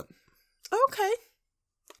roundup. Okay.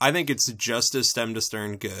 I think it's just as stem to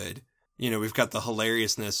stern good. You know, we've got the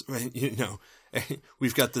hilariousness, you know,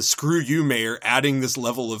 we've got the screw you, Mayor, adding this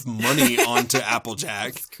level of money onto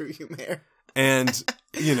Applejack. Screw you, Mayor. And,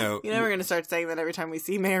 you know. You know, we're going to start saying that every time we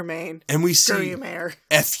see Mayor Maine. And we Screw see. you, Mayor.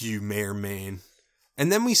 F you, Mayor Maine.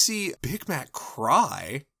 And then we see Big Mac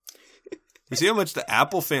cry. We see how much the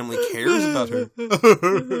Apple family cares about her.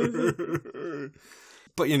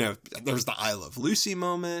 But, you know, there's the I Love Lucy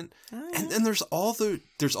moment. And then there's also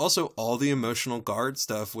all the emotional guard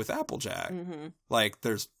stuff with Applejack. Mm-hmm. Like,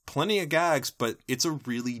 there's plenty of gags, but it's a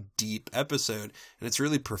really deep episode. And it's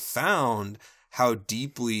really profound how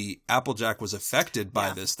deeply Applejack was affected by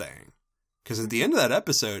this thing. Because at the end of that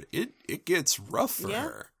episode, it gets rough for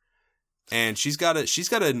her. And she's got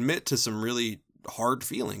to admit to some really hard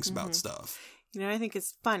feelings about stuff. You know what I think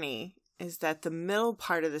is funny is that the middle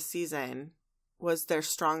part of the season was their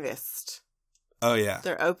strongest. Oh, yeah.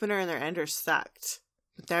 Their opener and their ender sucked.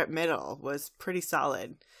 But their middle was pretty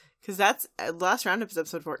solid. Because that's, last roundup is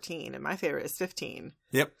episode 14, and my favorite is 15.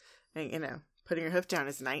 Yep. And, you know, Putting Your Hoof Down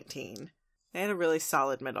is 19. They had a really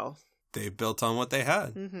solid middle. They built on what they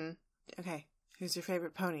had. Mm-hmm. Okay. Who's your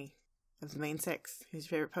favorite pony of the main six? Who's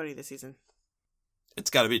your favorite pony this season? It's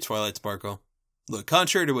got to be Twilight Sparkle. Look,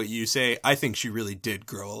 contrary to what you say, I think she really did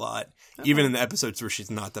grow a lot. Okay. Even in the episodes where she's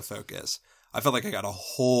not the focus. I felt like I got a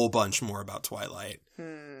whole bunch more about Twilight.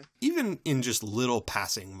 Even in just little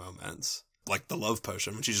passing moments. Like the love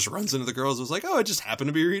potion. When she just runs into the girls, it was like, oh, I just happened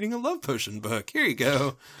to be reading a love potion book. Here you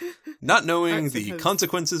go. Not knowing the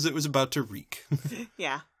consequences it was about to wreak.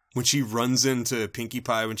 Yeah. When she runs into Pinkie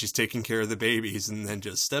Pie when she's taking care of the babies and then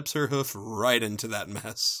just steps her hoof right into that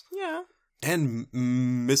mess. Yeah. And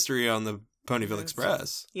Mystery on the Ponyville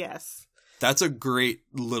Express. Yes. That's a great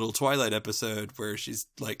little Twilight episode where she's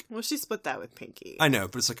like... Well, she split that with Pinkie. I know,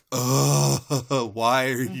 but it's like, oh, why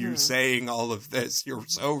are you saying all of this? You're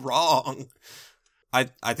so wrong. I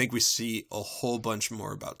think we see a whole bunch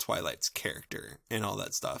more about Twilight's character and all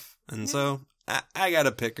that stuff. And so, I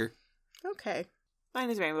gotta pick her. Okay. Mine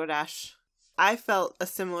is Rainbow Dash. I felt a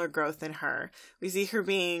similar growth in her. We see her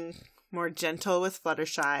being more gentle with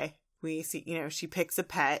Fluttershy. We see, you know, she picks a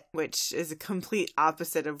pet, which is a complete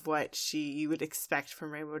opposite of what you would expect from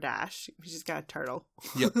Rainbow Dash. She's got a turtle.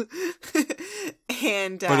 Yep. But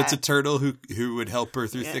it's a turtle who would help her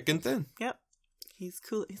through thick and thin. Yep. He's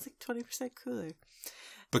cool. He's like 20% cooler.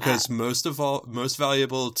 Because most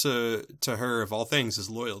valuable to her of all things is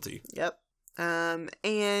loyalty. Yep.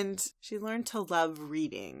 And she learned to love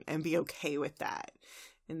reading and be okay with that.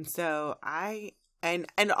 And so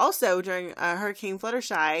And also during Hurricane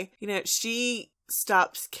Fluttershy, you know, she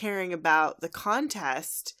stops caring about the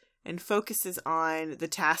contest and focuses on the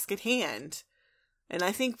task at hand. And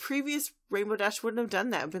I think previous Rainbow Dash wouldn't have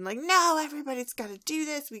done that. Been like, no, everybody's got to do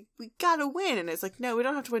this. We got to win. And it's like, no, we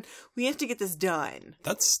don't have to win. We have to get this done.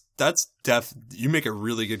 That's you make a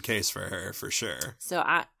really good case for her, for sure. So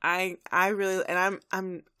I really,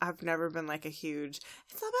 and I've never been like a huge,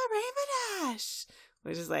 it's all about Rainbow Dash,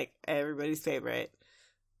 which is like everybody's favorite.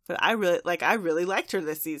 But I really liked her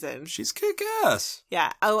this season. She's kick-ass.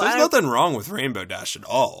 Yeah. Oh, there's nothing wrong with Rainbow Dash at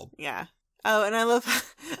all. Yeah. Oh, and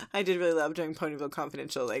I did really love during Ponyville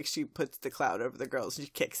Confidential, like, she puts the cloud over the girls and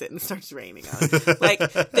she kicks it and starts raining on it.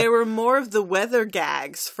 Like, there were more of the weather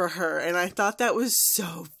gags for her, and I thought that was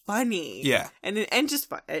so funny. Yeah. And just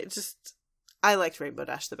fun. I liked Rainbow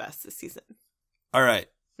Dash the best this season. All right.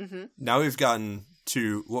 Mm-hmm. Now we've gotten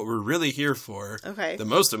to what we're really here for. Okay. The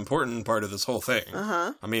most important part of this whole thing.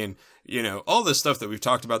 Uh-huh. I mean, you know, all this stuff that we've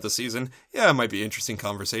talked about this season, yeah, it might be interesting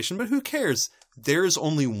conversation, but who cares? There's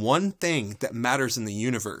only one thing that matters in the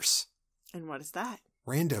universe. And what is that?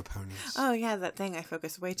 Rando ponies. Oh, yeah, that thing I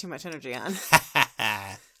focus way too much energy on.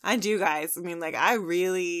 I do, guys. I mean, like, I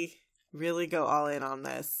really, really go all in on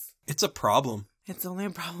this. It's a problem. It's only a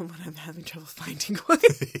problem when I'm having trouble finding one.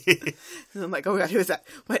 And I'm like, oh, God, who is that?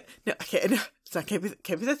 What? No, I can't. No, it's not. Can't be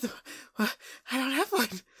that. What? I don't have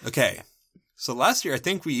one. Okay. So last year, I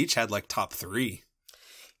think we each had, like, top 3.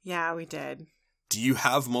 Yeah, we did. Do you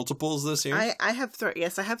have multiples this year? I have 3.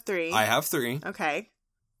 Yes, I have 3. I have 3. Okay.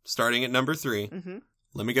 Starting at number 3. Mm-hmm.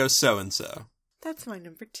 Let me go so-and-so. That's my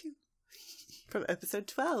number 2. From episode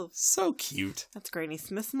 12. So cute. That's Granny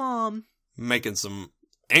Smith's mom. Making some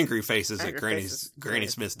angry faces at Angry Granny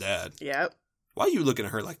Smith's dad. Yep. Why are you looking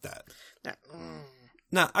at her like that?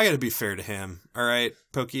 Nah, I gotta be fair to him. All right,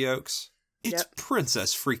 Pokey Oaks? It's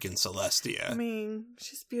Princess freaking Celestia. I mean,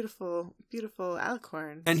 she's beautiful. Beautiful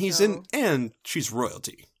alicorn. And and she's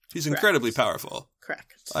royalty. She's Correct. incredibly powerful.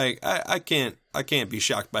 Correct. Like, I can't be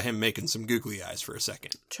shocked by him making some googly eyes for a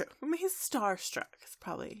second. True. I mean, he's starstruck. It's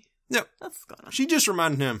probably... No. That's what's going on. She just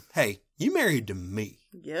reminded him, hey, you married to me.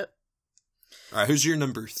 Yep. All right, who's your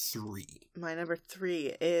number 3? My number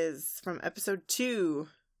 3 is from episode 2,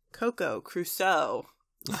 Coco Crusoe.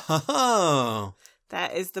 Oh.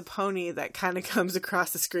 That is the pony that kind of comes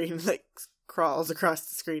across the screen, like crawls across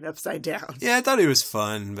the screen upside down. Yeah, I thought he was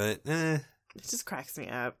fun, but It just cracks me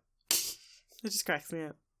up. It just cracks me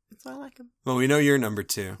up. That's why I like him. Well, we know you're number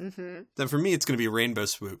 2. Mm-hmm. Then for me, it's going to be Rainbow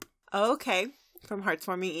Swoop. Oh, okay. From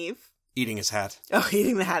Heartswarming Eve. Eating his hat. Oh,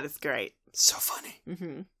 eating the hat is great. So funny.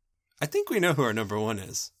 Mm-hmm. I think we know who our number 1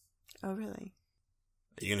 is. Oh, really?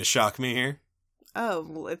 Are you going to shock me here? Oh,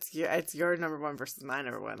 well, it's your number 1 versus my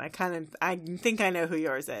number 1. I think I know who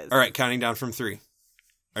yours is. All right, counting down from 3.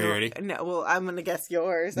 Are you ready? No, well, I'm gonna guess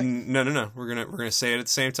yours. No. We're gonna say it at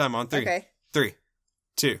the same time on 3. Okay. 3,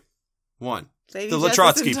 2, 1. Lady The Justice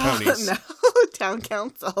Latrotsky and ponies. No, Town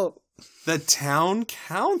Council. The Town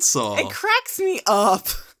Council. It cracks me up.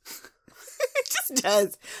 It just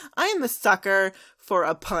does. I am a sucker for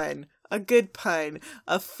a pun. A good pun.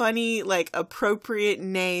 A funny, like, appropriate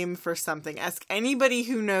name for something. Ask anybody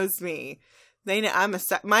who knows me. They know I'm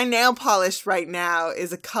my nail polish right now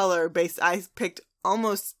is a color I picked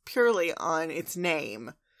almost purely on its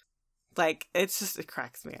name. Like, it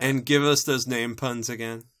cracks me up. And give us those name puns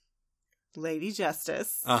again. Lady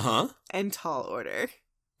Justice. Uh-huh. And Tall Order.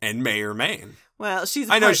 And Mayor Maine. Well, she's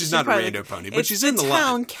not a rando pony, but she's in the line.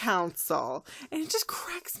 Town Council. And it just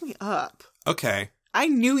cracks me up. Okay. I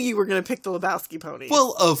knew you were going to pick the Lebowski pony.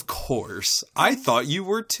 Well, of course. I thought you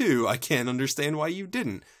were too. I can't understand why you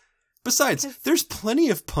didn't. Besides, there's plenty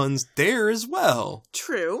of puns there as well.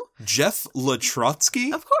 True. Jeff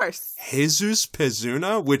Latrotsky. Of course. Jesus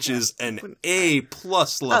Pezuna, which is an A+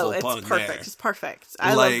 level pun it's perfect. there. It's perfect.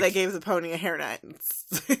 I love they gave the pony a hairnet.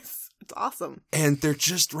 It's awesome. And they're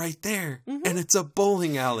just right there. Mm-hmm. And it's a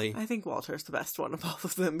bowling alley. I think Walter's the best one of all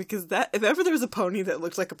of them because if ever there was a pony that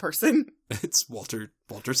looked like a person. It's Walter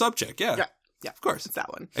Subject, yeah. Yeah, of course. It's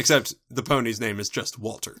that one. Except the pony's name is just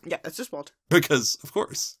Walter. Yeah, it's just Walter. Because, of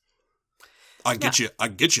course. I get you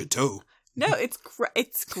too. No, it's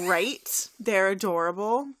great. They're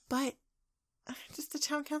adorable, but just the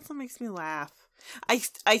Town Council makes me laugh. I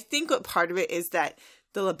think what part of it is that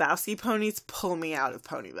the Lebowski ponies pull me out of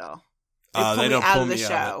Ponyville. They don't pull me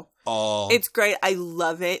out of all. It's great. I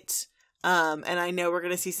love it. And I know we're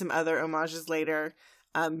going to see some other homages later.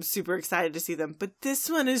 I'm super excited to see them. But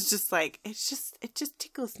this one is just like, it just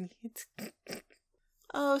tickles me. It's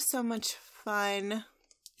so much fun.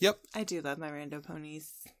 Yep. I do love my rando ponies.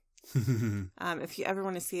 If you ever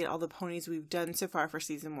want to see all the ponies we've done so far for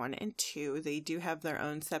season 1 and 2, they do have their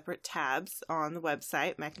own separate tabs on the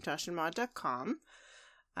website, macintoshandmod.com.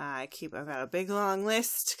 I've got a big long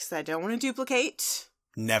list because I don't want to duplicate.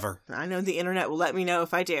 Never. I know the internet will let me know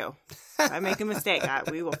if I do. If I make a mistake,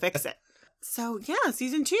 we will fix it. So yeah,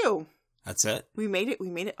 season 2. That's it. We made it. We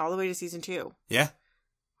made it all the way to season 2. Yeah.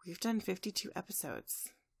 We've done 52 episodes.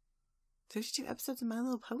 52 episodes of My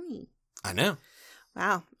Little Pony. I know.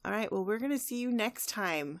 Wow. All right. Well, we're going to see you next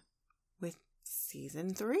time with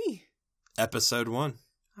season 3. Episode 1.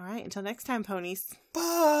 All right. Until next time, ponies.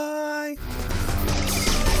 Bye.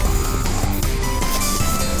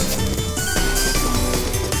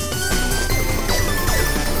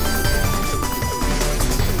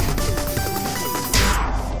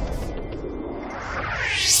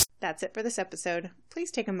 That's it for this episode.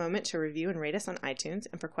 Please take a moment to review and rate us on iTunes,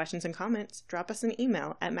 and for questions and comments, drop us an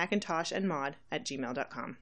email at macintoshandmod@gmail.com.